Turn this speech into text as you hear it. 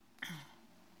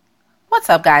What's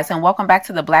up, guys, and welcome back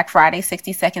to the Black Friday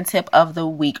 60-second tip of the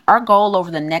week. Our goal over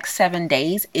the next 7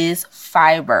 days is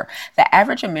fiber. The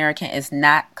average American is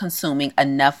not consuming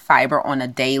enough fiber on a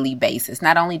daily basis.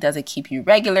 Not only does it keep you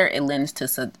regular, it lends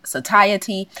to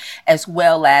satiety as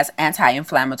well as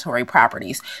anti-inflammatory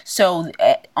properties. So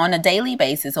on a daily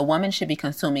basis, a woman should be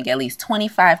consuming at least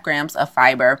 25 grams of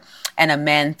fiber and a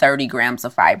man 30 grams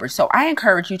of fiber. So I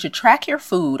encourage you to track your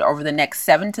food over the next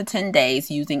 7 to 10 days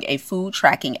using a food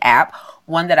tracking app.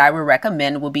 One that I would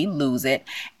recommend will be Lose It.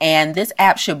 And this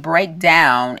app should break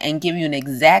down and give you an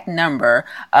exact number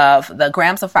of the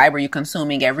grams of fiber you're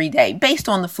consuming every day based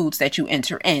on the foods that you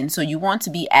enter in. So you want to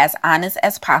be as honest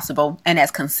as possible and as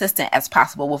consistent as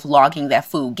possible with logging that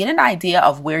food. Get an idea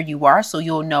of where you are so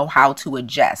you'll know how to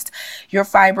adjust. Your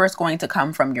fiber is going to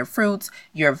come from your fruits,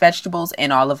 your vegetables,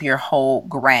 and all of your whole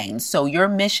grains. So your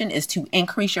mission is to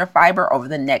increase your fiber over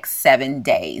the next 7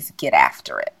 days. Get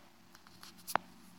after it.